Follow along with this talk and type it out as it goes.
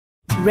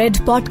Red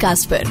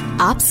podcast पर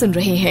आप सुन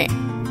रहे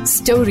हैं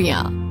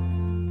स्टोरियां।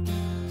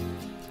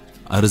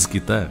 अर्ज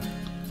कीता है,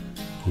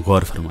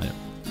 गौर फरमाया।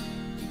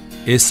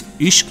 इस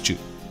इश्क च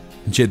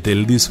जे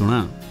दिल दी सुना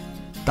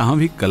तां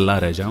भी कला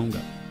रह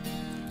जाऊंगा,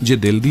 जे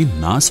दिल दी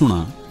ना सुना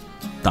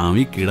तां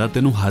भी केड़ा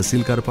तेनू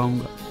हासिल कर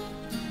पाऊंगा।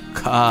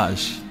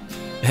 काश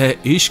है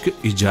इश्क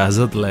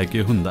इजाजत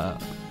लैके हुंदा,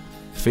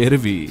 फिर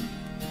भी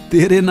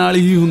तेरे नाल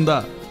ही हुंदा।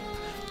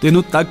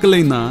 तेनू तक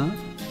लेना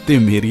ते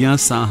मेरियां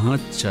साहां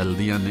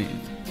चलदियां ने,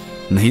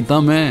 नहीं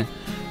तां मैं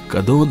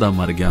कदों दा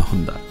मर गया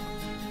हुंदा।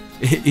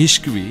 ਇਹ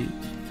इश्क भी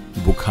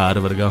बुखार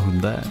वर्गा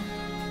हुंदा है,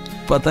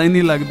 पता ही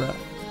नहीं लगता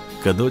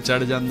कदों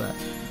चढ़ जांदा है।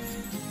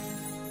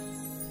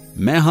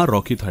 मैं हाँ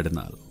रॉकी तुहाडे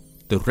नाल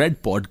ते रेड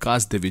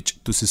पॉडकास्ट दे विच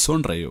तुसीं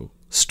सुन रहे हो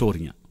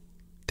स्टोरियां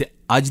ते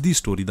अज दी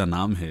स्टोरी दा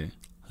नाम है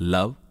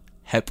लव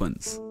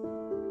हैपन्स।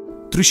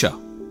 त्रिशा,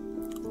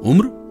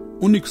 उम्र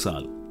 19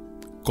 साल,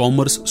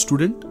 कॉमर्स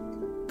स्टूडेंट,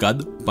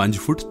 कद 5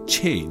 फुट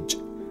 6 इंच,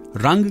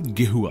 रंग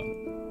गेहुआ,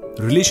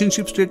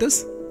 रिलेशनशिप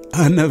स्टेटस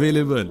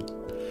अनअवेलेबल।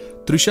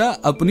 त्रिशा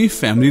अपनी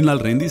फैमिली नाल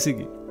रहिंदी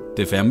सीगी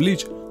ते फैमिली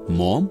च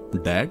मॉम,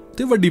 डैड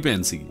ते वड्डी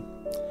भैन सीगी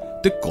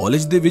ते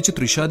कॉलेज दे विच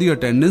त्रिशा दी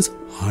अटेंडेंस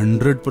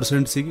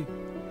 100% सीगी।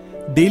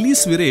 डेली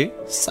सवेरे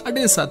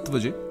 7:30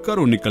 बजे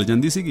घरों निकल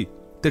जांदी सीगी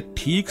ते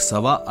ठीक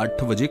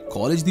 8:15 बजे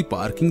कॉलेज दी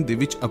पार्किंग दे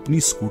विच अपनी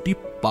स्कूटी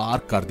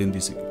पार्क कर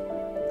दिंदी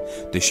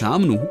सीगी ते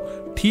शाम नूं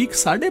ठीक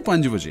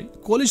 5:30 बजे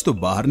कॉलेज तो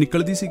बाहर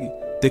निकलदी सीगी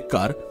ते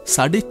घर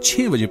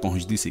 6:30 बजे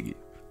पहुंचदी सीगी।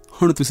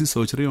 हुण तुसीं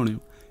सोच रहे होणे हो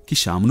कि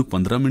शाम नूं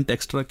 15 मिनट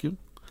एक्सट्रा क्यों?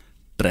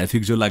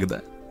 ट्रैफिक जो लगदा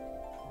है।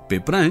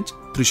 पेपरां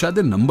च त्रिशा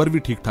दे नंबर भी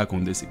ठीक ठाक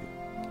होंदे सीगे,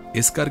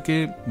 इस करके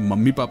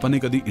मम्मी पापा ने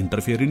कदी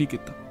इंटरफेयर ही नहीं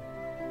किया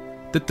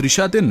ते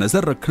त्रिशा ते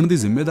नजर रखण दी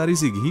जिम्मेदारी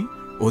सीगी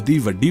ओदी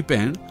वड्डी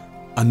भैन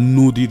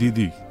अन्नू दीदी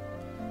दी।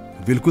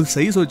 बिल्कुल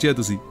सही सोचिया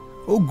तुसी।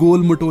 ओ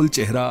गोल मटोल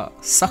चेहरा,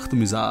 सख्त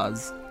मिजाज,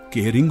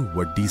 केयरिंग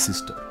वड्डी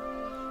सिस्टर,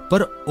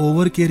 पर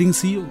ओवर केयरिंग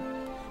सी ओ।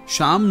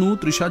 शाम नूं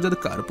त्रिशा जद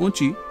घर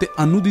पहुंची ते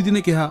अन्नू दीदी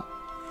ने कहा,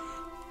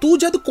 तू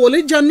जद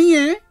कॉलेज जानी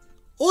है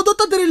उदों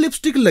तां तेरी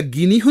लिपस्टिक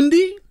लगी नहीं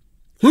हुंदी,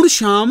 हुण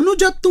शाम नूं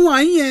जद तू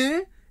आई है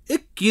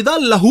एक किदा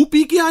लहू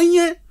पी के आई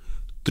है।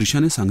 त्रिशा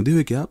ने संगदे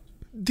हुए कहा,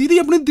 दीदी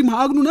अपने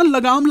दिमाग नूं ना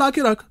लगाम ला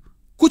के रख,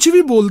 कुछ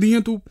भी बोल दी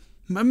है तू।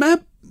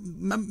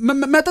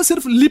 मैं तो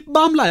सिर्फ लिप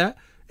बाम लाया,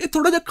 ये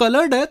थोड़ा जा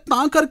कलर्ड है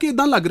तां करके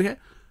इदां लग रहा है।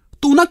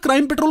 तू ना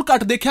क्राइम पेट्रोल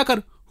घट देखा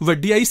कर,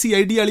 वड्डी आई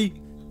CID वाली।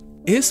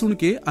 ਇਹ सुन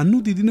के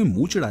अन्नू दीदी ने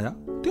मूँह चढ़ाया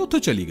ते उत्थों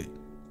चली गई।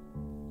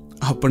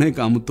 अपने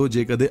काम तो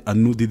जे कदे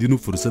अन्नू दीदी नूं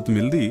फुरसत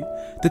मिलदी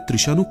ते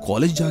त्रिशा नूं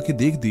कॉलेज जाके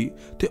देखदी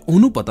ते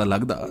ओनू पता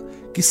लगदा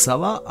कि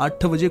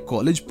 8:15 बजे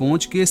कॉलेज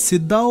पहुंच के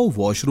सीधा वो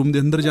वॉशरूम दे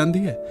अंदर जांदी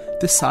है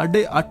ते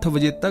 8:30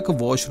 बजे तक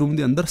वॉशरूम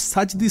दे अंदर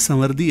सजदी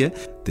संवरदी है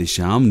ते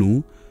शाम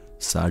नूं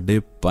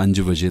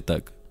 5:30 बजे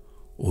तक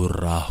वो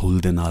राहुल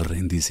दे नाल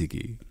रहिंदी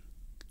सीगी।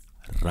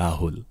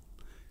 राहुल,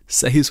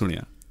 सही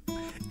सुनिया,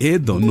 ਇਹ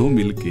ਦੋਨੋਂ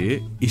ਮਿਲ ਕੇ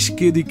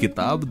ਇਸ਼ਕੇ ਦੀ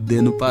ਕਿਤਾਬ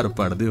ਦਿਨ ਭਰ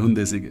ਪੜ੍ਹਦੇ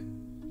ਹੁੰਦੇ ਸੀਗੇ,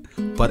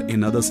 ਪਰ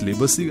ਇਹਨਾਂ ਦਾ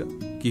ਸਿਲੇਬਸ ਸੀਗਾ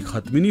ਕਿ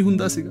ਖਤਮ ਹੀ ਨਹੀਂ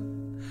ਹੁੰਦਾ ਸੀਗਾ।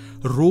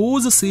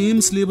 ਰੋਜ਼ ਸੇਮ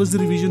ਸਿਲੇਬਸ ਦੀ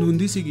ਰਿਵੀਜ਼ਨ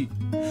ਹੁੰਦੀ ਸੀਗੀ।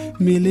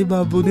 ਮੇਲੇ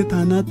ਬਾਬੂ ਨੇ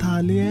ਥਾਣਾ ਥਾ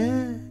ਲਿਆ,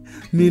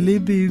 ਮੇਲੇ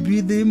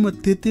ਬੇਬੀ ਦੇ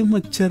ਮੱਥੇ ਤੇ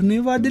ਮੱਛਰ ਨੇ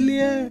ਵੱਢ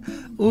ਲਿਆ,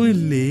 ਓਏ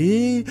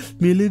ਲੈ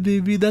ਮੇਲੇ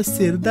ਬੇਬੀ ਦਾ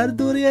ਸਿਰ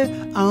ਦਰਦ ਹੋ ਰਿਹਾ,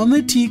 ਆ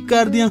ਮੈਂ ਠੀਕ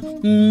ਕਰ ਦਿਆਂ,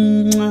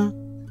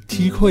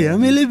 ਠੀਕ ਹੋਇਆ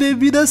ਮੇਲੇ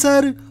ਬੇਬੀ ਦਾ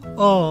ਸਰ।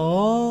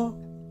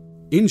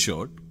 ਇਨ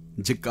ਸ਼ਾਰਟ,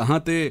 ਜੇ ਕਹਾਂ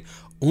ਤੇ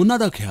ਉਹਨਾਂ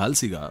ਦਾ ਖਿਆਲ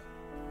ਸੀਗਾ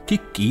ਕਿ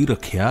ਕੀ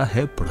ਰੱਖਿਆ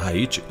ਹੈ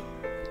ਪੜ੍ਹਾਈ 'ਚ,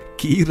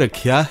 ਕੀ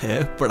ਰੱਖਿਆ ਹੈ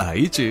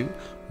ਪੜ੍ਹਾਈ 'ਚ,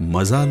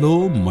 ਮਜ਼ਾ ਲੋ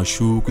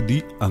ਮਸ਼ੂਕ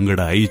ਦੀ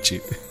ਅੰਗੜਾਈ 'ਚ।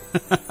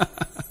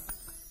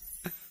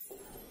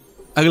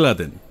 ਅਗਲਾ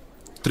ਦਿਨ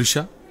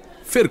त्रिशा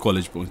फिर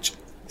कॉलेज पहुंची।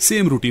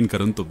 सेम रूटीन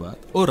करन तो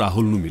बाद वो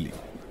राहुल नूं मिली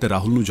ते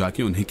राहुल नूं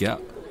जाके उन्हें कहा,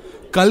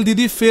 कल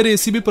दीदी फिर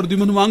ACB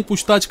प्रद्युमन वांग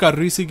पूछताछ कर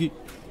रही सीगी।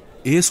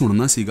 ਇਹ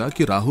ਸੁਣਨਾ ਸੀਗਾ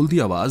ਕਿ ਰਾਹੁਲ ਦੀ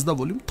ਆਵਾਜ਼ ਦਾ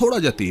ਵੋਲਿਊਮ ਥੋੜਾ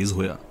ਜਿਹਾ ਤੇਜ਼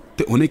ਹੋਇਆ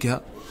ਤੇ ਉਹਨੇ ਕਿਹਾ,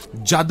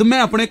 ਜਦ ਮੈਂ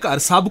ਆਪਣੇ ਘਰ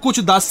ਸਭ ਕੁਝ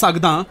ਦੱਸ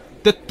ਸਕਦਾ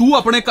ਤੇ ਤੂੰ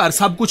ਆਪਣੇ ਘਰ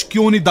ਸਭ ਕੁਝ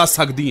ਕਿਉਂ ਨਹੀਂ ਦੱਸ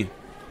ਸਕਦੀ ਹੈ?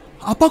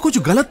 ਆਪਾਂ ਕੁਝ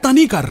ਗਲਤ ਤਾਂ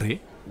ਨਹੀਂ ਕਰ ਰਹੇ,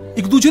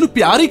 ਇੱਕ ਦੂਜੇ ਨੂੰ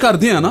ਪਿਆਰ ਹੀ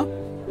ਕਰਦੇ ਆ ਨਾ।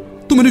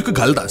 ਤੂੰ ਮੈਨੂੰ ਇੱਕ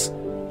ਗੱਲ ਦੱਸ,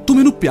 ਤੂੰ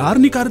ਮੈਨੂੰ ਪਿਆਰ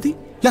ਨਹੀਂ ਕਰਦੀ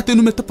ਜਾਂ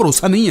ਤੈਨੂੰ ਮੇਰੇ ਤੇ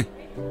ਭਰੋਸਾ ਨਹੀਂ ਹੈ?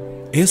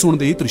 ਇਹ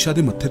ਸੁਣਦੇ ਹੀ ਤ੍ਰਿਸ਼ਾ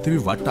ਦੇ ਮੱਥੇ ਤੇ ਵੀ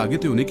ਵੱਟ ਆ ਗਏ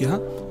ਤੇ ਉਹਨੇ ਕਿਹਾ,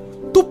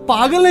 ਤੂੰ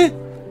ਪਾਗਲ ਹੈ,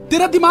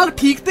 ਤੇਰਾ ਦਿਮਾਗ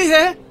ਠੀਕ ਤੇ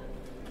ਹੈ?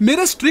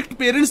 ਮੇਰੇ ਸਟ੍ਰਿਕਟ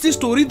ਪੇਰੈਂਟਸ ਦੀ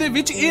ਸਟੋਰੀ ਦੇ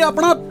ਵਿੱਚ ਇਹ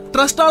ਆਪਣਾ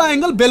ਟਰਸਟ ਵਾਲਾ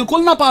ਐਂਗਲ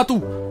ਬਿਲਕੁਲ ਨਾ ਪਾ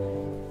ਤੂੰ।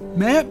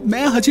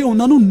 ਮੈਂ ਹਜੇ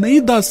ਉਹਨਾਂ ਨੂੰ ਨਹੀਂ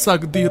ਦੱਸ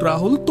ਸਕਦੀ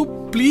ਰਾਹੁਲ, ਤੂੰ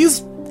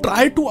please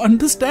try to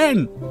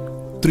understand.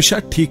 Trisha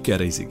ਠੀਕ ਕਹਿ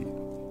ਰਹੀ ਸੀਗੀ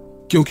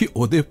ਕਿਉਂਕਿ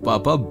ਉਹਦੇ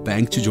ਪਾਪਾ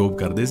ਬੈਂਕ 'ਚ ਜੋਬ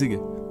ਕਰਦੇ ਸੀਗੇ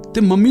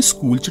ਤੇ ਮੰਮੀ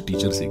ਸਕੂਲ 'ਚ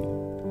ਟੀਚਰ ਸੀਗੀ।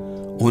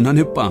 ਉਹਨਾਂ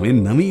ਨੇ ਭਾਵੇਂ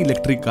ਨਵੀਂ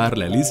ਇਲੈਕਟ੍ਰਿਕ ਕਾਰ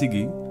ਲੈ ਲਈ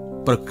ਸੀਗੀ,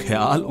 ਪਰ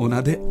ਖਿਆਲ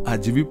ਉਹਨਾਂ ਦੇ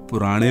ਅੱਜ ਵੀ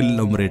ਪੁਰਾਣੇ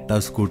ਲਮਰੇਟਾ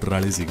ਸਕੂਟਰ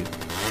ਵਾਲੇ ਸੀਗੇ।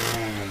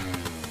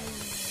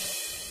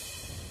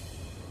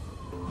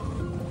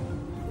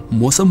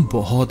 ਮੌਸਮ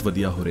ਬਹੁਤ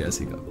ਵਧੀਆ ਹੋ ਰਿਹਾ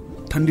ਸੀਗਾ,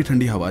 ਠੰਡੀ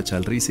ਠੰਡੀ ਹਵਾ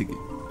ਚੱਲ ਰਹੀ ਸੀਗੀ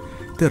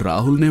ਤੇ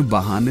ਰਾਹੁਲ ਨੇ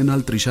ਬਹਾਨੇ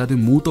ਨਾਲ ਤ੍ਰਿਸ਼ਾ ਦੇ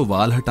ਮੂੰਹ ਤੋਂ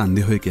ਵਾਲ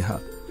ਹਟਾਉਂਦੇ ਹੋਏ ਕਿਹਾ,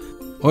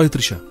 ਓਏ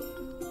ਤ੍ਰਿਸ਼ਾ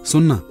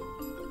ਸੁਣ ਨਾ,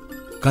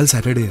 ਕੱਲ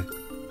ਸੈਟਰਡੇ ਹੈ,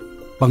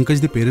 ਪੰਕਜ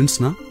ਦੇ ਪੇਰੈਂਟਸ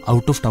ਨਾ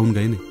ਆਊਟ ਆਫ ਟਾਊਨ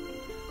ਗਏ ਨੇ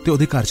ਤੇ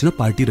ਉਹਦੇ ਘਰ 'ਚ ਨਾ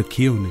ਪਾਰਟੀ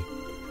ਰੱਖੀ ਹੈ ਉਹਨੇ,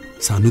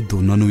 ਸਾਨੂੰ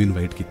ਦੋਨਾਂ ਨੂੰ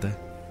ਇਨਵਾਈਟ ਕੀਤਾ ਹੈ,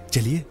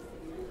 ਚਲੀਏ?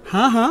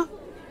 ਹਾਂ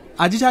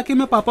ਅੱਜ ਜਾ ਕੇ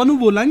ਮੈਂ ਪਾਪਾ ਨੂੰ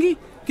ਬੋਲਾਂਗੀ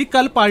ਕਿ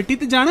ਕੱਲ ਪਾਰਟੀ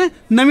ਤੇ ਜਾਣਾ,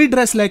 ਨਵੀਂ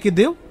ਡਰੈਸ ਲੈ ਕੇ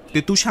ਦਿਓ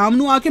ਤੇ ਤੂੰ ਸ਼ਾਮ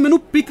ਨੂੰ ਆ ਕੇ ਮੈਨੂੰ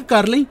ਪਿਕ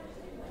ਕਰ ਲਈ।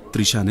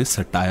 ਤ੍ਰਿਸ਼ਾ ਨੇ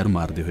ਸਟਾਇਰ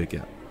ਮਾਰਦੇ ਹੋਏ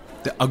ਕਿਹਾ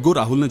ਤੇ ਅੱਗੋਂ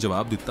ਰਾਹੁਲ ਨੇ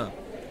ਜਵਾਬ ਦਿੱਤਾ,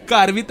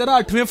 ਘਰ ਵੀ ਤੇਰਾ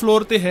 8ਵੇਂ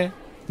ਫਲੋਰ ਤੇ ਹੈ,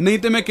 ਨਹੀਂ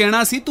ਤੇ ਮੈਂ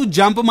ਕਹਿਣਾ ਸੀ ਤੂੰ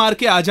ਜੰਪ ਮਾਰ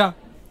ਕੇ ਆ ਜਾ।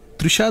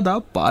 ਤ੍ਰਿਸ਼ਾ ਦਾ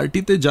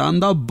ਪਾਰਟੀ ਤੇ ਜਾਣ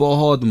ਦਾ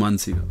ਬਹੁਤ ਮਨ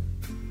ਸੀਗਾ,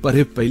 ਪਰ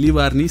ਇਹ ਪਹਿਲੀ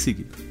ਵਾਰ ਨਹੀਂ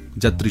ਸੀਗੀ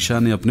ਜਦ ਤ੍ਰਿਸ਼ਾ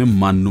ਨੇ ਆਪਣੇ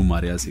ਮਨ ਨੂੰ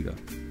ਮਾਰਿਆ ਸੀਗਾ।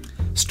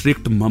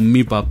 ਸਟ੍ਰਿਕਟ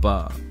ਮੰਮੀ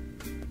ਪਾਪਾ,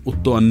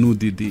 ਉੱਤੋਂ ਅੰਨੂ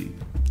ਦੀਦੀ,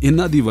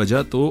 ਇਹਨਾਂ ਦੀ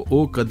ਵਜ੍ਹਾ ਤੋਂ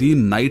ਉਹ ਕਦੀ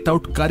ਨਾਈਟ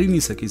ਆਊਟ ਕਰ ਹੀ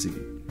ਨਹੀਂ ਸਕੀ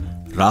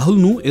ਸੀਗੀ। ਰਾਹੁਲ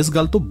ਨੂੰ ਇਸ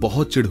ਗੱਲ ਤੋਂ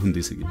ਬਹੁਤ ਚਿੜ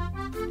ਹੁੰਦੀ ਸੀਗੀ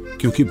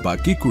ਕਿਉਂਕਿ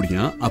ਬਾਕੀ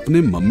ਕੁੜੀਆਂ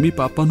ਆਪਣੇ ਮੰਮੀ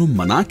ਪਾਪਾ ਨੂੰ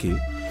ਮਨਾ ਕੇ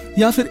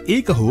ਜਾਂ ਫਿਰ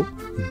ਇਹ ਕਹੋ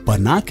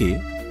ਬਣਾ ਕੇ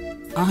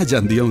ਆ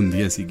ਜਾਂਦੀਆਂ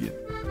ਹੁੰਦੀਆਂ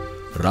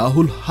ਸੀਗੀਆਂ।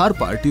 ਰਾਹੁਲ ਹਰ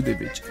ਪਾਰਟੀ ਦੇ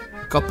ਵਿੱਚ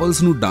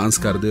ਕਪਲਸ ਨੂੰ ਡਾਂਸ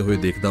ਕਰਦੇ ਹੋਏ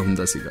ਦੇਖਦਾ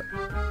ਹੁੰਦਾ ਸੀਗਾ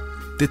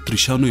ਤੇ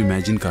ਤ੍ਰਿਸ਼ਾ ਨੂੰ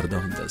ਇਮੇਜਿਨ ਕਰਦਾ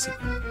ਹੁੰਦਾ ਸੀ,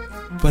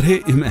 ਪਰ ਇਹ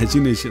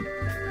ਇਮੇਜਿਨੇਸ਼ਨ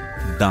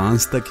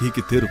ਡਾਂਸ ਤੱਕ ਹੀ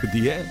ਕਿੱਥੇ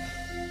ਰੁਕਦੀ ਹੈ।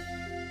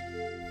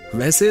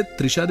 ਵੈਸੇ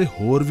ਤ੍ਰਿਸ਼ਾ ਦੇ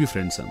ਹੋਰ ਵੀ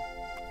ਫਰੈਂਡ ਸਨ,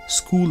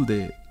 ਸਕੂਲ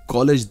ਦੇ,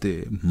 ਕਾਲਜ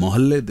ਦੇ,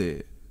 ਮੁਹੱਲੇ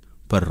ਦੇ,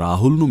 ਪਰ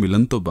ਰਾਹੁਲ ਨੂੰ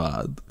ਮਿਲਣ ਤੋਂ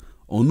ਬਾਅਦ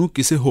ਉਹਨੂੰ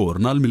ਕਿਸੇ ਹੋਰ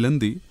ਨਾਲ ਮਿਲਣ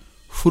ਦੀ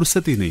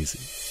ਫੁਰਸਤ ਹੀ ਨਹੀਂ ਸੀ।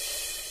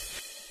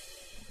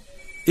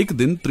 ਇੱਕ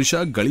ਦਿਨ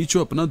ਤ੍ਰਿਸ਼ਾ ਗਲੀ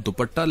 'ਚੋਂ ਆਪਣਾ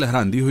ਦੁਪੱਟਾ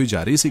ਲਹਿਰਾਂਦੀ ਹੋਈ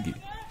ਜਾ ਰਹੀ ਸੀਗੀ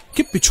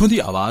ਕਿ ਪਿੱਛੋਂ ਦੀ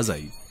ਆਵਾਜ਼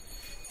ਆਈ,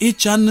 ਇਹ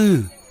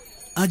ਚੰਨ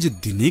ਅੱਜ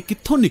ਦਿਨੇ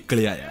ਕਿੱਥੋਂ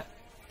ਨਿਕਲਿਆ ਆ।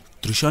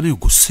 ਤ੍ਰਿਸ਼ਾ ਨੇ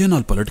ਗੁੱਸੇ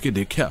ਨਾਲ ਪਲਟ ਕੇ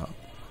ਦੇਖਿਆ,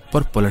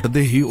 ਪਰ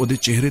ਪਲਟਦੇ ਹੀ ਉਹਦੇ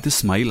ਚਿਹਰੇ ਤੇ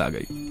ਸਮਾਈਲ ਆ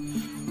ਗਈ।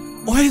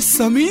 ਓਏ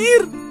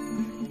ਸਮੀਰ,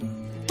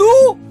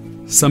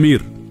 ਤੂੰ?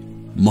 ਸਮੀਰ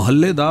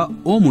ਮੁਹੱਲੇ ਦਾ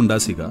ਉਹ ਮੁੰਡਾ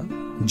ਸੀਗਾ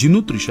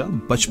ਜਿਹਨੂੰ ਤ੍ਰਿਸ਼ਾ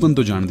ਬਚਪਨ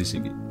ਤੋਂ ਜਾਣਦੀ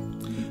ਸੀਗੀ।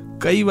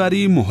 ਕਈ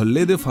ਵਾਰੀ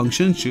ਮੁਹੱਲੇ ਦੇ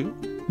ਫੰਕਸ਼ਨ 'ਚ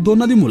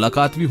ਦੋਨਾਂ ਦੀ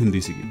ਮੁਲਾਕਾਤ ਵੀ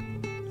ਹੁੰਦੀ ਸੀਗੀ,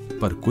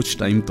 ਪਰ ਕੁਝ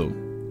ਟਾਈਮ ਤੋਂ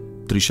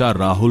ਤ੍ਰਿਸ਼ਾ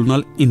ਰਾਹੁਲ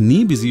ਨਾਲ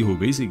ਇੰਨੀ ਬਿਜ਼ੀ ਹੋ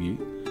ਗਈ ਸੀਗੀ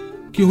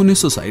ਕਿ ਉਹਨੇ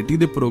ਸੁਸਾਇਟੀ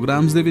ਦੇ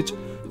ਪ੍ਰੋਗਰਾਮਸ ਦੇ ਵਿੱਚ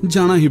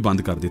ਜਾਣਾ ਹੀ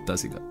ਬੰਦ ਕਰ ਦਿੱਤਾ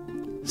ਸੀਗਾ।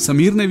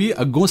 ਸਮੀਰ ਨੇ ਵੀ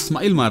ਅੱਗੋਂ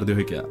ਸਮਾਈਲ ਮਾਰਦੇ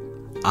ਹੋਏ ਕਿਹਾ,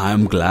 ਆਈ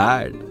ਐਮ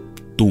ਗਲੈਡ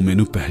ਤੂੰ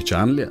ਮੈਨੂੰ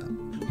ਪਹਿਚਾਨ ਲਿਆ।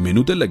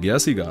 ਮੈਨੂੰ ਤੇ ਲੱਗਿਆ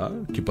ਸੀਗਾ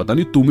ਕਿ ਪਤਾ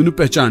ਨਹੀਂ ਤੂੰ ਮੈਨੂੰ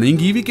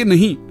ਪਹਿਚਾਣੇਂਗੀ ਵੀ ਕਿ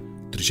ਨਹੀਂ।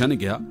 ਤ੍ਰਿਸ਼ਾ ਨੇ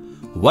ਕਿਹਾ,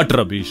 ਵਾਟ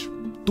ਰਬਿਸ਼,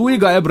 ਤੂੰ ਹੀ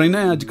ਗਾਇਬ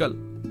ਰਹਿਣਾ ਹੈ ਅੱਜ ਕੱਲ।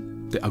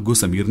 ਤੇ ਅੱਗੋਂ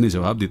ਸਮੀਰ ਨੇ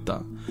ਜਵਾਬ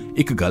ਦਿੱਤਾ,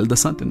 ਇੱਕ ਗੱਲ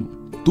ਦੱਸਾਂ ਤੈਨੂੰ,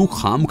 ਤੂੰ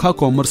ਖਾਮਖਾ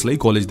ਕਾਮਰਸ ਲਈ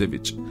ਕਾਲਜ ਦੇ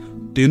ਵਿੱਚ,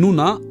 ਤੈਨੂੰ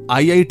ਨਾ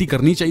IIT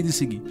ਕਰਨੀ ਚਾਹੀਦੀ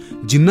ਸੀਗੀ।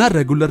 ਜਿੰਨਾ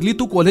ਰੈਗੂਲਰਲੀ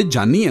ਤੂੰ ਕਾਲਜ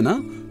ਜਾਨੀ ਹੈ ਨਾ,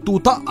 ਤੂੰ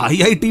ਤਾਂ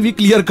IIT ਵੀ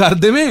ਕਲੀਅਰ ਕਰ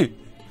ਦੇਵੇਂ।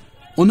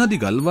 ਉਹਨਾਂ ਦੀ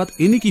ਗੱਲਬਾਤ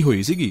ਇਹ ਨਹੀਂ ਕੀ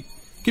ਹੋਈ ਸੀਗੀ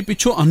ਕਿ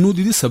ਪਿੱਛੋਂ ਅੰਨੂ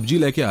ਦੀਦੀ ਸਬਜ਼ੀ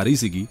ਲੈ ਕੇ ਆ ਰਹੀ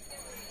ਸੀਗੀ।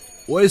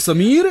 ਓਏ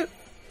ਸਮੀਰ,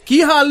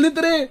 ਕੀ ਹਾਲ ਨੇ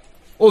ਤੇਰੇ?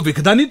 ਉਹ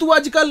ਵਿਖਦਾ ਨਹੀਂ ਤੂੰ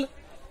ਅੱਜ ਕੱਲ,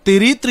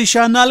 ਤੇਰੀ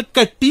ਤ੍ਰਿਸ਼ਾ ਨਾਲ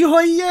ਕੱਟੀ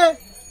ਹੋਈ ਹੈ।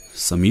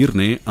 ਸਮੀਰ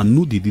ਨੇ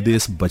ਅੰਨੂ ਦੀਦੀ ਦੇ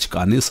ਇਸ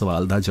ਬਚਕਾਨੇ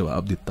ਸਵਾਲ ਦਾ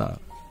ਜਵਾਬ ਦਿੱਤਾ,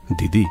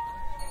 ਦੀਦੀ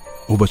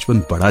ਉਹ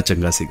ਬਚਪਨ ਬੜਾ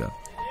ਚੰਗਾ ਸੀਗਾ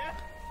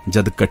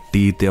ਜਦ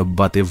ਕੱਟੀ ਤੇ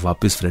ਅੱਬਾ ਤੇ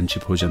ਵਾਪਸ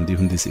ਫਰੈਂਡਸ਼ਿਪ ਹੋ ਜਾਂਦੀ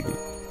ਹੁੰਦੀ ਸੀਗੀ।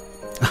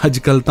 ਅੱਜ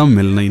ਕੱਲ ਤਾਂ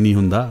ਮਿਲਣਾ ਹੀ ਨਹੀਂ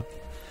ਹੁੰਦਾ,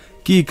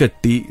 ਕੀ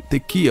ਕੱਟੀ ਤੇ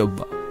ਕੀ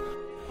ਅੱਬਾ।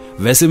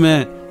 ਵੈਸੇ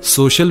ਮੈਂ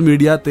ਸੋਸ਼ਲ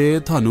ਮੀਡੀਆ ਤੇ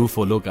ਤੁਹਾਨੂੰ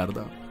ਫੋਲੋ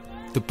ਕਰਦਾ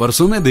ਤੇ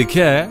ਪਰਸੋਂ ਮੈਂ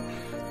ਦੇਖਿਆ ਹੈ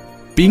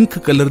ਪਿੰਕ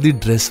ਕਲਰ ਦੀ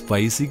ਡਰੈਸ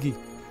ਪਾਈ ਸੀਗੀ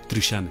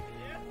ਤ੍ਰਿਸ਼ਾ ਨੇ,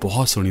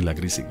 ਬਹੁਤ ਸੋਹਣੀ ਲੱਗ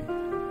ਰਹੀ ਸੀਗੀ।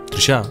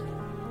 ਤ੍ਰਿਸ਼ਾ,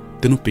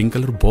 ਤੈਨੂੰ ਪਿੰਕ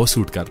ਕਲਰ ਬਹੁਤ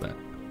ਸੂਟ ਕਰਦਾ ਹੈ।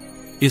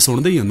 ਇਹ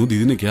ਸੁਣਦੇ ਹੀ ਅਨੂ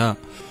ਦੀਦੀ ਨੇ ਕਿਹਾ,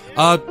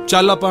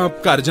 ਚੱਲ ਆਪਾਂ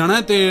ਘਰ ਜਾਣਾ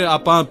ਹੈ ਤੇ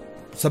ਆਪਾਂ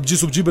ਸਬਜੀ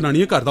ਸੁਬਜੀ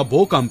ਬਣਾਣੀ ਹੈ, ਘਰ ਦਾ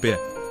ਬਹੁਤ ਕੰਮ ਪਿਆ।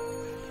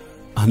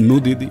 ਅਨੂ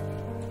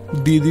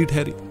ਦੀਦੀ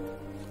ਠਹਿਰੀ।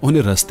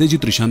 ਉਹਨੇ ਰਸਤੇ 'ਚ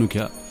ਤ੍ਰਿਸ਼ਾ ਨੂੰ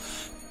ਕਿਹਾ,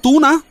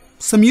 ਤੂੰ ਨਾ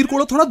ਸਮੀਰ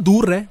ਕੋਲੋਂ ਥੋੜਾ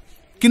ਦੂਰ ਰਹਿ,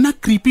 ਕਿੰਨਾ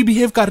ਕ੍ਰੀਪੀ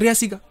ਬਿਹੇਵ ਕਰ ਰਿਹਾ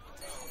ਸੀਗਾ।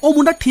 ਉਹ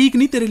ਮੁੰਡਾ ਠੀਕ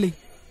ਨਹੀਂ ਤੇਰੇ ਲਈ,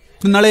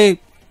 ਨਾਲੇ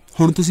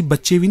ਹੁਣ ਤੁਸੀਂ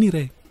ਬੱਚੇ ਵੀ ਨਹੀਂ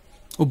ਰਹੇ,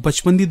 ਉਹ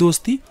ਬਚਪਨ ਦੀ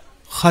ਦੋਸਤੀ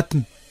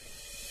ਖਤਮ।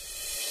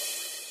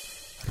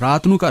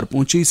 ਰਾਤ ਨੂੰ ਘਰ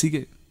ਪਹੁੰਚੇ ਹੀ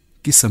ਸੀਗੇ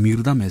ਕਿ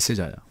ਸਮੀਰ ਦਾ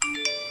ਮੈਸੇਜ ਆਇਆ,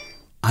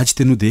 ਅੱਜ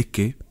ਤੈਨੂੰ ਦੇਖ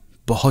ਕੇ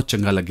ਬਹੁਤ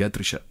ਚੰਗਾ ਲੱਗਿਆ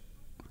ਤ੍ਰਿਸ਼ਾ।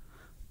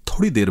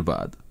 ਥੋੜੀ ਦੇਰ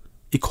ਬਾਅਦ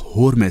ਇੱਕ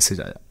ਹੋਰ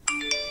ਮੈਸੇਜ ਆਇਆ।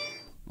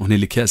 ਉਹਨੇ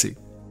ਲਿਖਿਆ ਸੀ,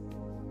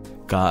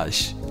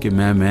 ਕਾਸ਼ ਕਿ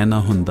ਮੈਂ ਨਾ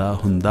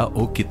ਹੁੰਦਾ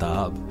ਉਹ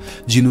ਕਿਤਾਬ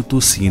ਜਿਹਨੂੰ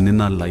ਤੂੰ ਸੀਨੇ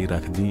ਨਾਲ ਲਾਈ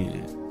ਰੱਖਦੀ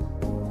ਹੈ।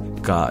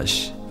 ਕਾਸ਼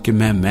ਕਿ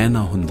ਮੈਂ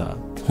ਨਾ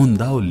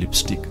ਹੁੰਦਾ ਉਹ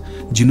ਲਿਪਸਟਿਕ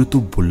ਜਿਹਨੂੰ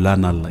ਤੂੰ ਬੁੱਲਾਂ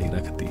ਨਾਲ ਲਾਈ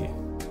ਰੱਖਦੀ ਹੈ।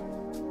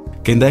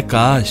 ਕਹਿੰਦਾ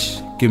ਕਾਸ਼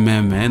ਕਿ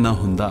ਮੈਂ ਨਾ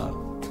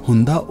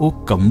ਹੁੰਦਾ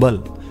ਉਹ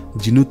ਕੰਬਲ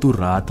ਜਿਹਨੂੰ ਤੂੰ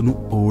ਰਾਤ ਨੂੰ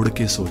ਓੜ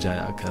ਕੇ ਸੋ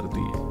ਜਾਇਆ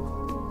ਕਰਦੀ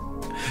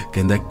ਹੈ।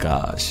 ਕਹਿੰਦਾ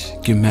ਕਾਸ਼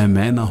ਕਿ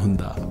ਮੈਂ ਨਾ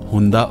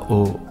ਹੁੰਦਾ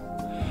ਉਹ।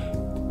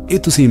 ਇਹ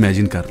ਤੁਸੀਂ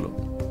ਇਮੇਜਿਨ ਕਰ ਲਓ,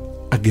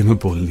 ਅੱਗੇ ਮੈਂ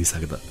ਬੋਲ ਨਹੀਂ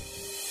ਸਕਦਾ।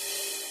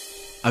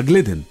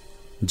 ਅਗਲੇ ਦਿਨ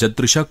ਜਦ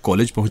ਤ੍ਰਿਸ਼ਾ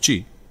ਕਾਲਜ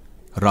ਪਹੁੰਚੀ,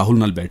 ਰਾਹੁਲ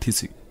ਨਾਲ ਬੈਠੀ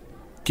ਸੀ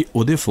ਕਿ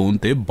ਉਹਦੇ ਫੋਨ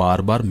ਤੇ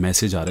ਬਾਰ-ਬਾਰ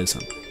ਮੈਸੇਜ ਆ ਰਹੇ ਸਨ।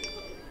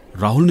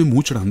 ਰਾਹੁਲ ਨੇ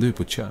ਮੂੰਹ ਚੜਾਉਂਦੇ ਹੋਏ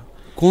ਪੁੱਛਿਆ,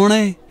 ਕੌਣ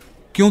ਹੈ,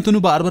 ਕਿਉਂ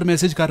ਤੈਨੂੰ ਬਾਰ-ਬਾਰ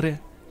ਮੈਸੇਜ ਕਰ ਰਿਹਾ?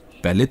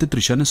 ਪਹਿਲੇ ਤੇ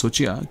ਤ੍ਰਿਸ਼ਾ ਨੇ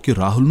ਸੋਚਿਆ ਕਿ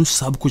ਰਾਹੁਲ ਨੂੰ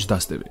ਸਭ ਕੁਝ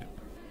ਦੱਸ ਦੇਵੇ,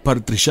 ਪਰ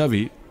ਤ੍ਰਿਸ਼ਾ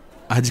ਵੀ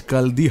ਅੱਜ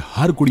ਕੱਲ ਦੀ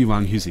ਹਰ ਕੁੜੀ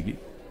ਵਾਂਗ ਹੀ ਸੀਗੀ।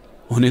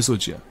 ਉਹਨੇ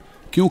ਸੋਚਿਆ,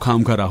 ਕਿਉਂ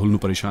ਖਾਮਖਾ ਰਾਹੁਲ ਨੂੰ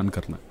ਪਰੇਸ਼ਾਨ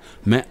ਕਰਨਾ,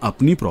 ਮੈਂ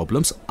ਆਪਣੀ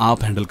ਪ੍ਰੋਬਲਮਸ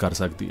ਆਪ ਹੈਂਡਲ ਕਰ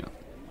ਸਕਦੀ ਹਾਂ।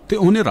 ਤੇ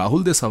ਉਹਨੇ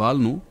ਰਾਹੁਲ ਦੇ ਸਵਾਲ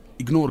ਨੂੰ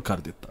ਇਗਨੋਰ ਕਰ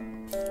ਦਿੱਤਾ।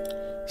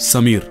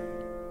 ਸਮੀਰ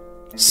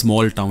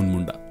ਸਮਾਲ ਟਾਊਨ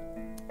ਮੁੰਡਾ,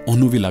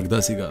 ਉਹਨੂੰ ਵੀ ਲੱਗਦਾ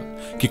ਸੀਗਾ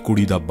ਕਿ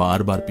ਕੁੜੀ ਦਾ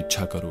ਬਾਰ-ਬਾਰ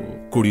ਪਿੱਛਾ ਕਰੋ,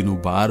 ਕੁੜੀ ਨੂੰ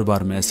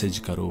ਬਾਰ-ਬਾਰ ਮੈਸੇਜ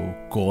ਕਰੋ,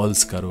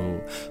 ਕਾਲਸ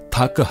ਕਰੋ,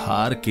 ਥੱਕ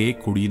ਹਾਰ ਕੇ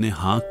ਕੁੜੀ ਨੇ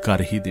ਹਾਂ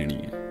ਕਰ ਹੀ ਦੇਣੀ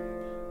ਹੈ।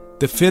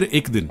 ਤੇ ਫਿਰ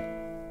ਇੱਕ ਦਿਨ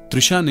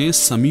ਤ੍ਰਿਸ਼ਾ ਨੇ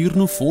ਸਮੀਰ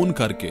ਨੂੰ ਫੋਨ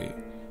ਕਰਕੇ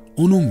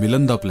ਉਹਨੂੰ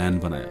ਮਿਲਣ ਦਾ ਪਲਾਨ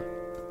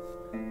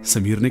ਬਣਾਇਆ।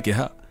 ਸਮੀਰ ਨੇ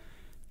ਕਿਹਾ,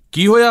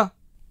 ਕੀ ਹੋਇਆ,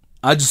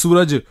 ਅੱਜ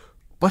ਸੂਰਜ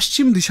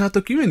ਪੱਛਮ ਦਿਸ਼ਾ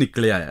ਤੋਂ ਕਿਵੇਂ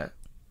ਨਿਕਲਿਆ ਹੈ,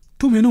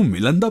 ਤੂੰ ਮੈਨੂੰ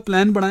ਮਿਲਣ ਦਾ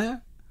ਪਲਾਨ ਬਣਾਇਆ?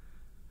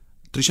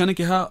 ਤ੍ਰਿਸ਼ਾ ਨੇ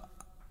ਕਿਹਾ,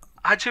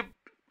 ਅੱਜ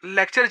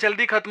ਲੈਕਚਰ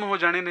ਜਲਦੀ ਖਤਮ ਹੋ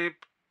ਜਾਣੇ ਨੇ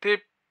ਤੇ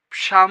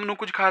ਸ਼ਾਮ ਨੂੰ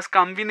ਕੁਝ ਖਾਸ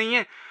ਕੰਮ ਵੀ ਨਹੀਂ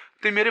ਹੈ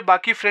ਤੇ ਮੇਰੇ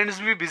ਬਾਕੀ ਫਰੈਂਡਸ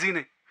ਵੀ ਬਿਜ਼ੀ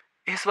ਨੇ,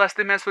 ਇਸ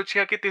ਵਾਸਤੇ ਮੈਂ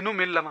ਸੋਚਿਆ ਕਿ ਤੈਨੂੰ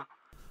ਮਿਲ ਲਵਾਂ।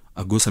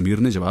 ਅੱਗੋਂ ਸਮੀਰ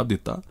ਨੇ ਜਵਾਬ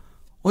ਦਿੱਤਾ,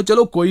 ਉਹ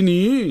ਚਲੋ ਕੋਈ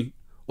ਨਹੀਂ,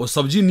 ਉਹ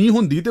ਸਬਜ਼ੀ ਨਹੀਂ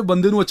ਹੁੰਦੀ ਤੇ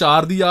ਬੰਦੇ ਨੂੰ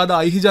ਅਚਾਰ ਦੀ ਯਾਦ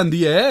ਆ ਹੀ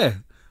ਜਾਂਦੀ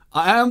ਹੈ।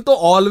 ਆਈ ਐਮ ਤਾਂ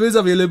always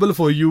available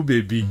for you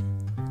baby.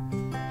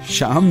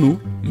 ਸ਼ਾਮ ਨੂੰ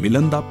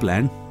ਮਿਲਣ ਦਾ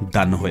ਪਲਾਨ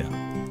ਡਨ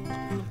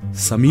ਹੋਇਆ।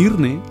 ਸਮੀਰ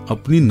ਨੇ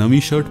ਆਪਣੀ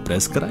ਨਵੀਂ ਸ਼ਰਟ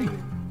ਪ੍ਰੈਸ ਕਰਾਈ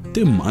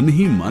ਤੇ ਮਨ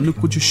ਹੀ ਮਨ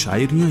ਕੁਝ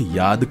ਸ਼ਾਇਰੀਆਂ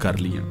ਯਾਦ ਕਰ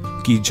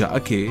ਲਈਆਂ ਕਿ ਜਾ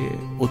ਕੇ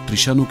ਉਹ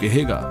ਤ੍ਰਿਸ਼ਾ ਨੂੰ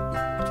ਕਹੇਗਾ,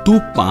 ਤੂੰ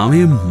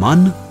ਭਾਵੇਂ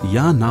ਮੰਨ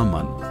ਜਾਂ ਨਾ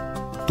ਮੰਨ,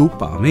 ਤੂੰ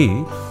ਭਾਵੇਂ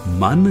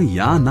ਮੰਨ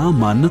ਜਾਂ ਨਾ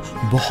ਮੰਨ,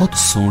 ਬਹੁਤ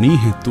ਸੋਹਣੀ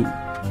ਹੈ ਤੂੰ,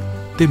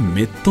 ਤੇ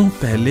ਮੇਤੋਂ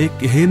ਪਹਿਲੇ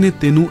ਕਿਸੇ ਨੇ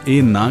ਤੈਨੂੰ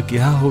ਇਹ ਨਾ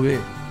ਕਿਹਾ ਹੋਵੇ,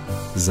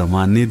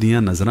 ਜ਼ਮਾਨੇ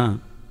ਦੀਆਂ ਨਜ਼ਰਾਂ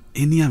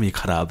ਇੰਨੀਆਂ ਵੀ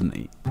ਖਰਾਬ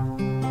ਨਹੀਂ।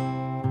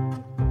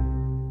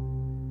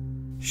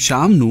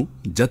 ਸ਼ਾਮ ਨੂੰ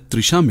ਜਦ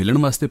ਤ੍ਰਿਸ਼ਾ ਮਿਲਣ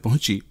ਵਾਸਤੇ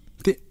ਪਹੁੰਚੀ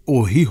ਤੇ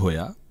ਉਹੀ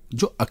ਹੋਇਆ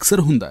ਜੋ ਅਕਸਰ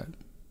ਹੁੰਦਾ ਹੈ।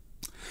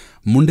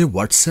 ਮੁੰਡੇ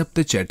WhatsApp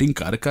ਤੇ ਚੈਟਿੰਗ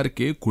ਕਰ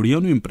ਕਰਕੇ ਕੁੜੀਆਂ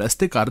ਨੂੰ ਇੰਪ੍ਰੈਸ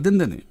ਤੇ ਕਰ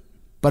ਦਿੰਦੇ ਨੇ,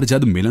 ਪਰ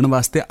ਜਦ ਮਿਲਣ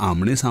ਵਾਸਤੇ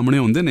ਆਮਣੇ ਸਾਹਮਣੇ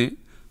ਆਉਂਦੇ ਨੇ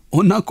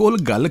ਉਹਨਾਂ ਕੋਲ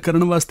ਗੱਲ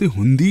ਕਰਨ ਵਾਸਤੇ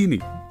ਹੁੰਦੀ ਹੀ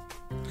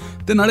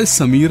ਨਹੀਂ। ਤੇ ਨਾਲੇ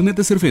ਸਮੀਰ ਨੇ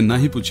ਤੇ ਸਿਰਫ ਇੰਨਾ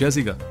ਹੀ ਪੁੱਛਿਆ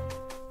ਸੀਗਾ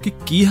ਕਿ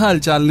ਕੀ ਹਾਲ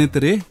ਚਾਲ ਨੇ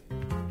ਤੇਰੇ।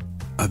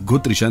 ਅੱਗੋਂ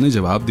ਤ੍ਰਿਸ਼ਾ ਨੇ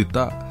ਜਵਾਬ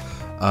ਦਿੱਤਾ,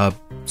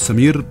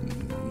 ਸਮੀਰ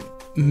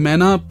ਮੈਂ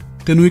ਨਾ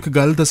ਤੈਨੂੰ ਇੱਕ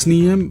ਗੱਲ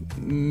ਦੱਸਣੀ ਹੈ,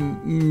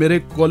 ਮੇਰੇ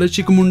ਕਾਲਜ 'ਚ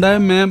ਇੱਕ ਮੁੰਡਾ ਹੈ,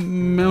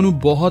 ਮੈਂ ਉਹਨੂੰ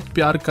ਬਹੁਤ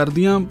ਪਿਆਰ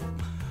ਕਰਦੀ ਹਾਂ,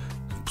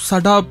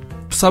 ਸਾਡਾ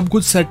ਸਭ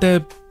ਕੁਝ ਸੈੱਟ ਹੈ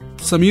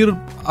ਸਮੀਰ,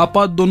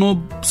 ਆਪਾਂ ਦੋਨੋਂ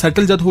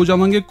ਸੈਟਲ ਜਦ ਹੋ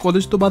ਜਾਵਾਂਗੇ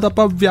ਕਾਲਜ ਤੋਂ ਬਾਅਦ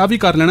ਆਪਾਂ ਵਿਆਹ ਵੀ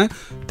ਕਰ ਲੈਣਾ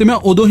ਤੇ ਮੈਂ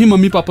ਉਦੋਂ ਹੀ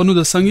ਮੰਮੀ ਪਾਪਾ ਨੂੰ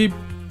ਦੱਸਾਂਗੀ,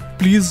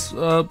 please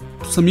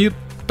Sameer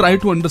try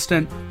to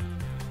understand.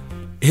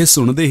 ਇਹ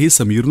ਸੁਣਦੇ ਹੀ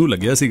ਸਮੀਰ ਨੂੰ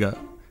ਲੱਗਿਆ ਸੀਗਾ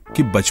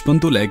ਕਿ ਬਚਪਨ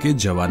ਤੋਂ ਲੈ ਕੇ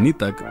ਜਵਾਨੀ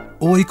ਤੱਕ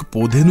ਉਹ ਇੱਕ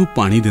ਪੌਦੇ ਨੂੰ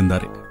ਪਾਣੀ ਦਿੰਦਾ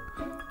ਰਿਹਾ,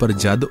 ਪਰ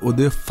ਜਦ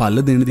ਉਹਦੇ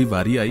ਫਲ ਦੇਣ ਦੀ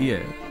ਵਾਰੀ ਆਈ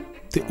ਹੈ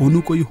ਤੇ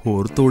ਉਹਨੂੰ ਕੋਈ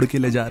ਹੋਰ ਤੋੜ ਕੇ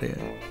ਲੈ ਜਾ ਰਿਹਾ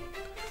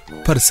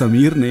ਹੈ। ਪਰ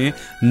ਸਮੀਰ ਨੇ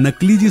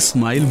ਨਕਲੀ ਜੀ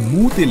ਸਮਾਈਲ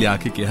ਮੂੰਹ ਤੇ ਲਿਆ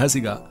ਕੇ ਕਿਹਾ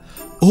ਸੀਗਾ,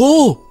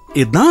 ਓ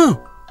ਇਦਾਂ,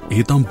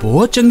 ਇਹ ਤਾਂ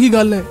ਬਹੁਤ ਚੰਗੀ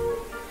ਗੱਲ ਹੈ।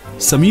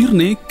 ਸਮੀਰ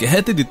ਨੇ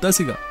ਕਹਿ ਤੇ ਦਿੱਤਾ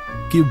ਸੀਗਾ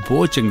ਕਿ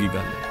ਬਹੁਤ ਚੰਗੀ ਗੱਲ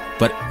ਹੈ,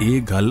 ਪਰ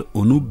ਇਹ ਗੱਲ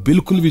ਉਹਨੂੰ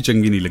ਬਿਲਕੁਲ ਵੀ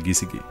ਚੰਗੀ ਨਹੀਂ ਲੱਗੀ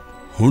ਸੀਗੀ।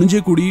 ਹੁਣ ਜੇ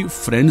ਕੁੜੀ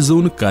ਫਰੈਂਡ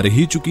ਜ਼ੋਨ ਕਰ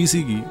ਹੀ ਚੁੱਕੀ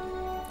ਸੀਗੀ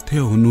ਤੇ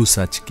ਉਹਨੂੰ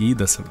ਸੱਚ ਕੀ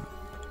ਦੱਸਣਾ।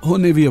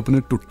 ਉਹਨੇ ਵੀ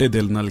ਆਪਣੇ ਟੁੱਟੇ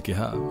ਦਿਲ ਨਾਲ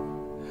ਕਿਹਾ,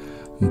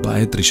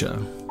 ਬਾਏ ਤ੍ਰਿਸ਼ਾ,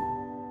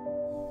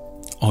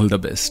 ਆਲ ਦਾ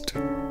ਬੈਸਟ।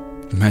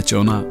 ਮੈਂ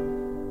ਚਾਹੁੰਦਾ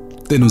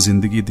ਤੈਨੂੰ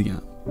ਜ਼ਿੰਦਗੀ ਦੀਆਂ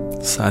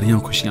ਸਾਰੀਆਂ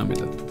ਖੁਸ਼ੀਆਂ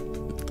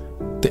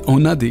ਮਿਲਣ। ਤੇ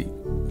ਉਹਨਾਂ ਦੀ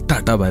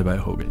ਟਾਟਾ ਬਾਏ ਬਾਏ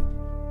ਹੋ ਗਈ।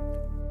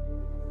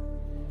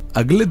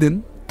 ਅਗਲੇ ਦਿਨ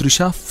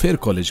ਤ੍ਰਿਸ਼ਾ ਫਿਰ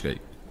ਕਾਲਜ ਗਈ।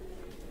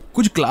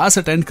 ਕੁਝ ਕਲਾਸ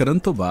ਅਟੈਂਡ ਕਰਨ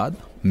ਤੋਂ ਬਾਅਦ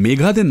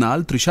ਮੇਘਾ ਦੇ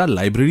ਨਾਲ ਤ੍ਰਿਸ਼ਾ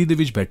ਲਾਇਬ੍ਰੇਰੀ ਦੇ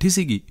ਵਿੱਚ ਬੈਠੀ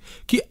ਸੀਗੀ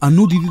ਕਿ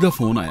ਅਨੂ ਦੀਦੀ ਦਾ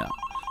ਫੋਨ ਆਇਆ।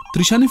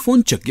 ਤ੍ਰਿਸ਼ਾ ਨੇ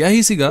ਫੋਨ ਚੱਕਿਆ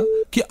ਹੀ ਸੀਗਾ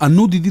ਕਿ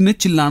ਅਨੂ ਦੀਦੀ ਨੇ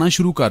ਚਿল্ਲਾਣਾ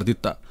ਸ਼ੁਰੂ ਕਰ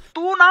ਦਿੱਤਾ,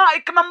 ਤੂੰ ਨਾ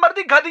ਇੱਕ ਨੰਬਰ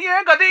ਦੀ ਗਧੀ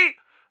ਹੈ, ਗਧੀ।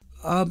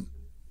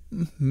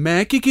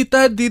 ਮੈਂ ਕੀ ਕੀਤਾ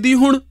ਹੈ ਦੀਦੀ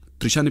ਹੁਣ?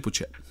 ਤ੍ਰਿਸ਼ਾ ਨੇ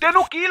ਪੁੱਛਿਆ।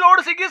 ਤੈਨੂੰ ਕੀ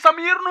ਲੋੜ ਸੀਗੀ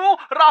ਸਮੀਰ ਨੂੰ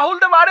ਰਾਹੁਲ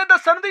ਦੇ ਬਾਰੇ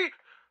ਦੱਸਣ ਦੀ?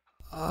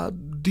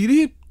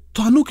 ਦੀਦੀ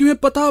ਤੁਹਾਨੂੰ ਕਿਵੇਂ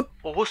ਪਤਾ?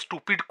 ਉਹ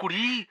ਸਟੂਪਿਡ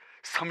ਕੁੜੀ,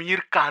 ਸਮੀਰ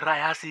ਘਰ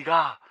ਆਇਆ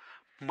ਸੀਗਾ,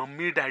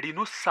 ਮੰਮੀ ਡੈਡੀ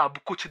ਨੂੰ ਸਭ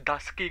ਕੁਝ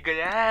ਦੱਸ ਕੇ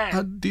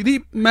ਗਿਆ। ਦੀਦੀ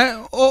ਮੈਂ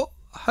ਉਹ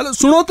ਹੈਲੋ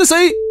ਸੁਣੋ ਤੇ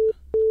ਸਹੀ।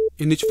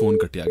 ਇੰਨੇ ਚ ਫੋਨ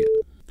ਕੱਟਿਆ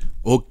ਗਿਆ।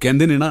 ਉਹ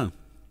ਕਹਿੰਦੇ ਨੇ ਨਾ,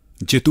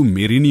 ਜੇ ਤੂੰ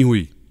ਮੇਰੀ ਨਹੀਂ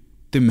ਹੋਈ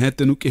ਤੇ ਮੈਂ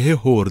ਤੈਨੂੰ ਕਿਸੇ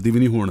ਹੋਰ ਦੀ ਵੀ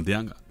ਨਹੀਂ ਹੋਣ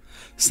ਦਿਆਂਗਾ।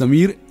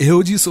 ਸਮੀਰ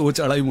ਇਹੋ ਜੀ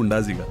ਸੋਚ ਵਾਲਾ ਹੀ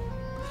ਮੁੰਡਾ ਸੀਗਾ।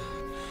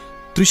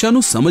 ਤ੍ਰਿਸ਼ਾ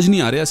ਨੂੰ ਸਮਝ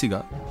ਨਹੀਂ ਆ ਰਿਹਾ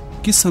ਸੀਗਾ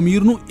ਕਿ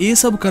ਸਮੀਰ ਨੂੰ ਇਹ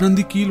ਸਭ ਕਰਨ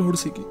ਦੀ ਕੀ ਲੋੜ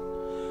ਸੀਗੀ,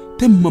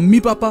 ਤੇ ਮੰਮੀ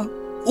ਪਾਪਾ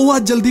ਉਹ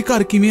ਅੱਜ ਜਲਦੀ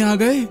ਘਰ ਕਿਵੇਂ ਆ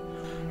ਗਏ?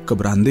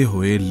 ਘਬਰਾਉਂਦੇ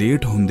ਹੋਏ,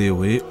 ਲੇਟ ਹੁੰਦੇ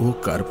ਹੋਏ ਉਹ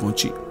ਘਰ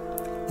ਪਹੁੰਚੀ।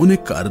 ਉਹਨੇ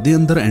ਘਰ ਦੇ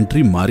ਅੰਦਰ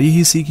ਐਂਟਰੀ ਮਾਰੀ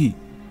ਹੀ ਸੀਗੀ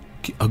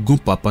ਕਿ ਅੱਗੋਂ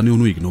ਪਾਪਾ ਨੇ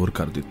ਉਹਨੂੰ ਇਗਨੋਰ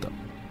ਕਰ ਦਿੱਤਾ।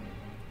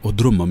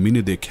 ਉਧਰੋਂ ਮੰਮੀ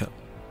ਨੇ ਦੇਖਿਆ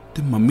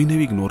ਤੇ ਮੰਮੀ ਨੇ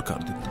ਵੀ ਇਗਨੋਰ ਕਰ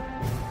ਦਿੱਤਾ।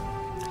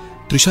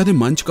 ਤ੍ਰਿਸ਼ਾ ਦੇ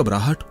ਮਨ 'ਚ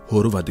ਘਬਰਾਹਟ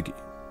ਹੋਰ ਵੱਧ ਗਈ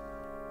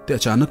ਤੇ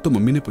ਅਚਾਨਕ ਤੋਂ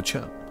ਮੰਮੀ ਨੇ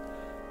ਪੁੱਛਿਆ,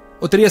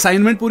 ਉਹ ਤੇਰੀ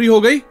ਅਸਾਈਨਮੈਂਟ ਪੂਰੀ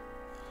ਹੋ ਗਈ?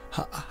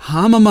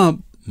 ਹਾਂ ਮਮਾ।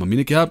 ਮੰਮੀ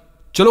ਨੇ ਕਿਹਾ,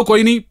 ਚਲੋ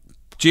ਕੋਈ ਨਹੀਂ,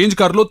 ਚੇਂਜ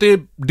ਕਰ ਲਓ ਤੇ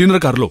ਡਿਨਰ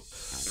ਕਰ ਲਓ।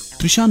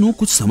 ਤ੍ਰਿਸ਼ਾ ਨੂੰ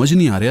ਕੁਝ ਸਮਝ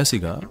ਨਹੀਂ ਆ ਰਿਹਾ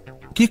ਸੀਗਾ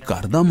ਕਿ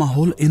ਘਰ ਦਾ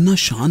ਮਾਹੌਲ ਇੰਨਾ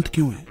ਸ਼ਾਂਤ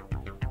ਕਿਉਂ ਹੈ।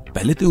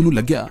 ਪਹਿਲੇ ਤੇ ਉਹਨੂੰ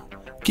ਲੱਗਿਆ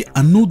ਕਿ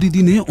ਅਨੂ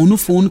ਦੀਦੀ ਨੇ ਉਹਨੂੰ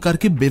ਫੋਨ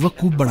ਕਰਕੇ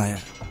ਬੇਵਕੂਫ ਬਣਾਇਆ,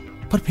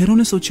 ਪਰ ਫਿਰ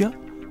ਉਹਨੇ ਸੋਚਿਆ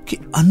ਕਿ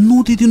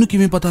ਅਨੂ ਦੀਦੀ ਨੂੰ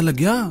ਕਿਵੇਂ ਪਤਾ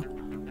ਲੱਗਿਆ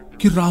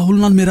ਕਿ ਰਾਹੁਲ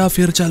ਨਾਲ ਮੇਰਾ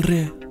ਅਫੇਅਰ ਚੱਲ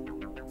ਰਿਹਾ ਹੈ।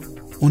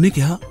 ਉਹਨੇ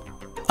ਕਿਹਾ,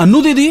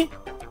 ਅਨੂ ਦੀਦੀ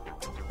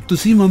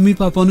ਤੁਸੀਂ ਮੰਮੀ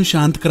ਪਾਪਾ ਨੂੰ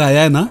ਸ਼ਾਂਤ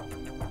ਕਰਾਇਆ ਹੈ ਨਾ?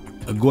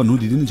 ਅੱਗੋਂ ਅਨੂ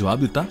ਦੀਦੀ ਨੇ ਜਵਾਬ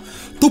ਦਿੱਤਾ,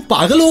 ਤੂੰ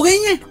ਪਾਗਲ ਹੋ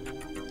ਗਈ ਹੈ,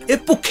 ਇਹ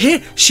ਭੁੱਖੇ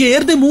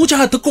ਸ਼ੇਰ ਦੇ ਮੂੰਹ 'ਚ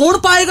ਹੱਥ ਕੌਣ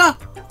ਪਾਏਗਾ?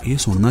 ਇਹ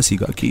ਸੁਣਨਾ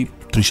ਸੀਗਾ ਕਿ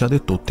ਤ੍ਰਿਸ਼ਾ ਦੇ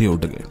ਤੋਤੇ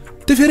ਉੱਡ ਗਏ।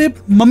 ਤੇ ਫਿਰ ਇਹ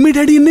ਮੰਮੀ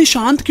ਡੈਡੀ ਇੰਨੇ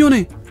ਸ਼ਾਂਤ ਕਿਉਂ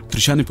ਨੇ?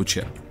 ਤ੍ਰਿਸ਼ਾ ਨੇ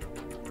ਪੁੱਛਿਆ।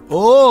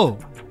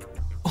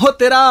 ਉਹ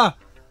ਤੇਰਾ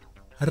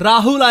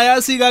ਰਾਹੁਲ ਆਇਆ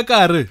ਸੀਗਾ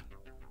ਘਰ,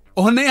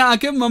 ਉਹਨੇ ਆ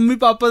ਕੇ ਮੰਮੀ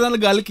ਪਾਪਾ ਨਾਲ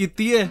ਗੱਲ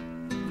ਕੀਤੀ ਹੈ।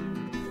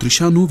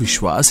 ਤ੍ਰਿਸ਼ਾ ਨੂੰ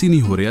ਵਿਸ਼ਵਾਸ ਹੀ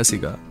ਨਹੀਂ ਹੋ ਰਿਹਾ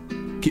ਸੀਗਾ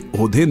ਕਿ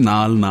ਉਹਦੇ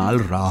ਨਾਲ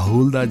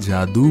ਰਾਹੁਲ ਦਾ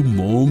ਜਾਦੂ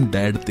ਮੋਮ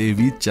ਡੈਡ ਤੇ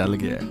ਵੀ ਚੱਲ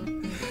ਗਿਆ।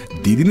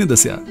 ਦੀਦੀ ਨੇ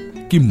ਦੱਸਿਆ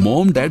ਕਿ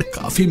ਮੋਮ ਡੈਡ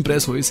ਕਾਫੀ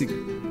ਇੰਪ੍ਰੈਸ ਹੋਏ ਸੀਗੇ।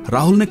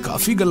 ਰਾਹੁਲ ਨੇ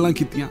ਕਾਫੀ ਗੱਲਾਂ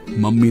ਕੀਤੀਆਂ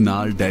ਮੰਮੀ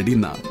ਨਾਲ, ਡੈਡੀ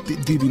ਨਾਲ,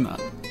 ਦੀਦੀ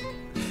ਨਾਲ।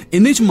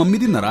 ਇੰਨੇ 'ਚ ਮੰਮੀ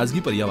ਦੀ ਨਾਰਾਜ਼ਗੀ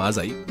ਭਰੀ ਆਵਾਜ਼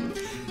ਆਈ,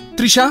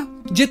 ਤ੍ਰਿਸ਼ਾ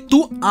ਜੇ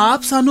ਤੂੰ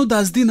ਆਪ ਸਾਨੂੰ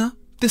ਦੱਸਦੀ ਨਾ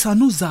ਤੇ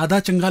ਸਾਨੂੰ ਜ਼ਿਆਦਾ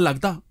ਚੰਗਾ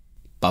ਲੱਗਦਾ।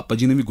 ਪਾਪਾ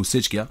ਜੀ ਨੇ ਵੀ ਗੁੱਸੇ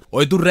 'ਚ ਕਿਹਾ,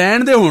 ਓਏ ਤੂੰ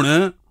ਰਹਿਣ ਦੇ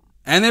ਹੁਣ,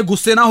 ਐਵੇਂ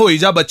ਗੁੱਸੇ ਨਾ ਹੋਈ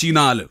ਜਾ ਬੱਚੀ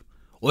ਨਾਲ,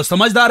 ਉਹ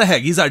ਸਮਝਦਾਰ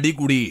ਹੈਗੀ ਸਾਡੀ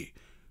ਕੁੜੀ,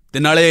 ਤੇ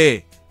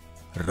ਨਾਲੇ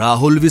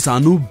ਰਾਹੁਲ ਵੀ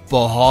ਸਾਨੂੰ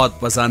ਬਹੁਤ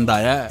ਪਸੰਦ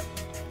ਆਇਆ।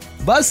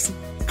 ਬਸ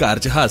ਘਰ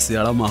 'ਚ ਹਾਸੇ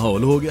ਵਾਲਾ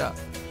ਮਾਹੌਲ ਹੋ ਗਿਆ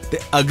ਤੇ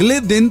ਅਗਲੇ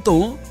ਦਿਨ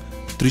ਤੋਂ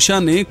ਤ੍ਰਿਸ਼ਾ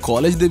ਨੇ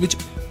ਕਾਲਜ ਦੇ ਵਿੱਚ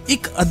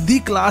ਇੱਕ ਅੱਧੀ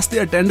ਕਲਾਸ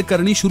ਤੇ ਅਟੈਂਡ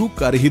ਕਰਨੀ ਸ਼ੁਰੂ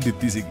ਕਰ ਹੀ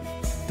ਦਿੱਤੀ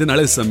ਸੀਗੀ ਤੇ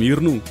ਨਾਲੇ ਸਮੀਰ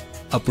ਨੂੰ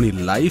ਆਪਣੀ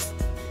ਲਾਈਫ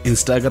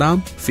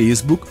ਇੰਸਟਾਗ੍ਰਾਮ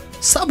ਫੇਸਬੁੱਕ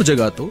ਸਭ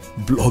ਜਗ੍ਹਾ ਤੋਂ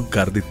ਬਲੌਕ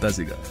ਕਰ ਦਿੱਤਾ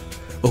ਸੀਗਾ।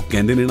 ਉਹ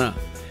ਕਹਿੰਦੇ ਨੇ ਨਾ,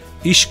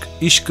 ਇਸ਼ਕ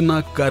ਇਸ਼ਕ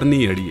ਨਾ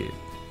ਕਰਨੀ ਅੜੀਏ,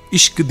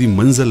 ਇਸ਼ਕ ਦੀ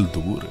ਮੰਜ਼ਲ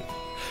ਦੂਰ,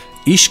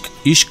 ਇਸ਼ਕ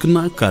ਇਸ਼ਕ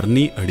ਨਾ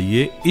ਕਰਨੀ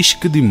ਅੜੀਏ,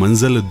 ਇਸ਼ਕ ਦੀ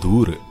ਮੰਜ਼ਲ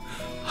ਦੂਰ,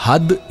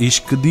 ਹੱਦ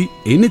ਇਸ਼ਕ ਦੀ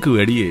ਇਨਕ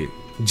ਅੜੀਏ,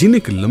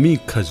 ਜਿਨਕ ਲੰਮੀ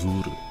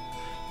ਖਜੂਰ,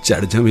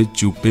 ਚੜ ਜਾਵੇਂ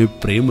ਚੂਪੇ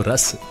ਪ੍ਰੇਮ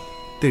ਰਸ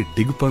ਤੇ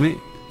ਡਿੱਗ ਪਵੇਂ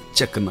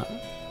ਚੱਕਨਾ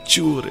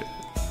ਚੂਰ।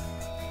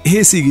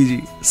 ਇਹ ਸੀਗੀ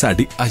ਜੀ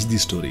ਸਾਡੀ ਅੱਜ ਦੀ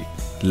ਸਟੋਰੀ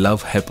ਲਵ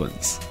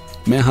ਹੈਪਨਸ।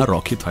 ਮੈਂ ਹਾਂ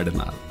ਰੌਕੀ ਤੁਹਾਡੇ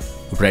ਨਾਲ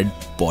ਰੈਡ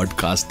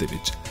ਪੋਡਕਾਸਟ ਦੇ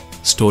ਵਿੱਚ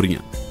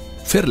ਸਟੋਰੀਆਂ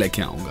ਫਿਰ ਲੈ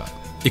ਕੇ ਆਉਂਗਾ,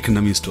 ਇੱਕ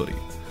ਨਵੀਂ ਸਟੋਰੀ।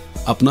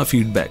 ਆਪਣਾ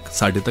ਫੀਡਬੈਕ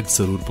ਸਾਡੇ ਤੱਕ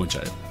ਜ਼ਰੂਰ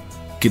ਪਹੁੰਚਾਇਓ।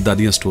 ਕਿੱਦਾਂ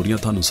ਦੀਆਂ ਸਟੋਰੀਆਂ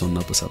ਤੁਹਾਨੂੰ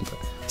ਸੁਣਨਾ ਪਸੰਦ ਹੈ,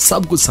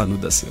 ਸਭ ਕੁਝ ਸਾਨੂੰ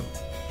ਦੱਸਿਓ,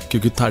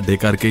 ਕਿਉਂਕਿ ਤੁਹਾਡੇ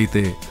ਕਰਕੇ ਹੀ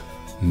ਤੇ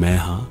ਮੈਂ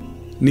ਹਾਂ,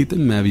 ਨਹੀਂ ਤੇ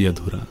ਮੈਂ ਵੀ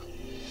ਅਧੂਰਾ।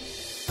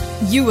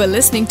 You were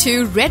listening to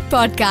Red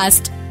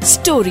Podcast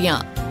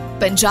Storiyan,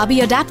 Punjabi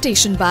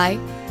adaptation by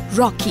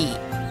Rocky,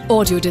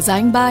 audio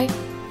design by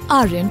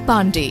Aryan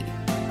Pandey,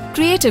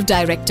 creative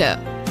director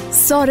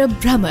Saurabh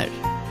Brahmer.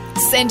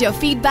 Send your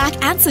feedback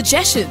and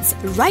suggestions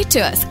right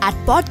to us at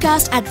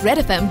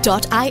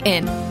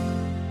podcast@redfm.in.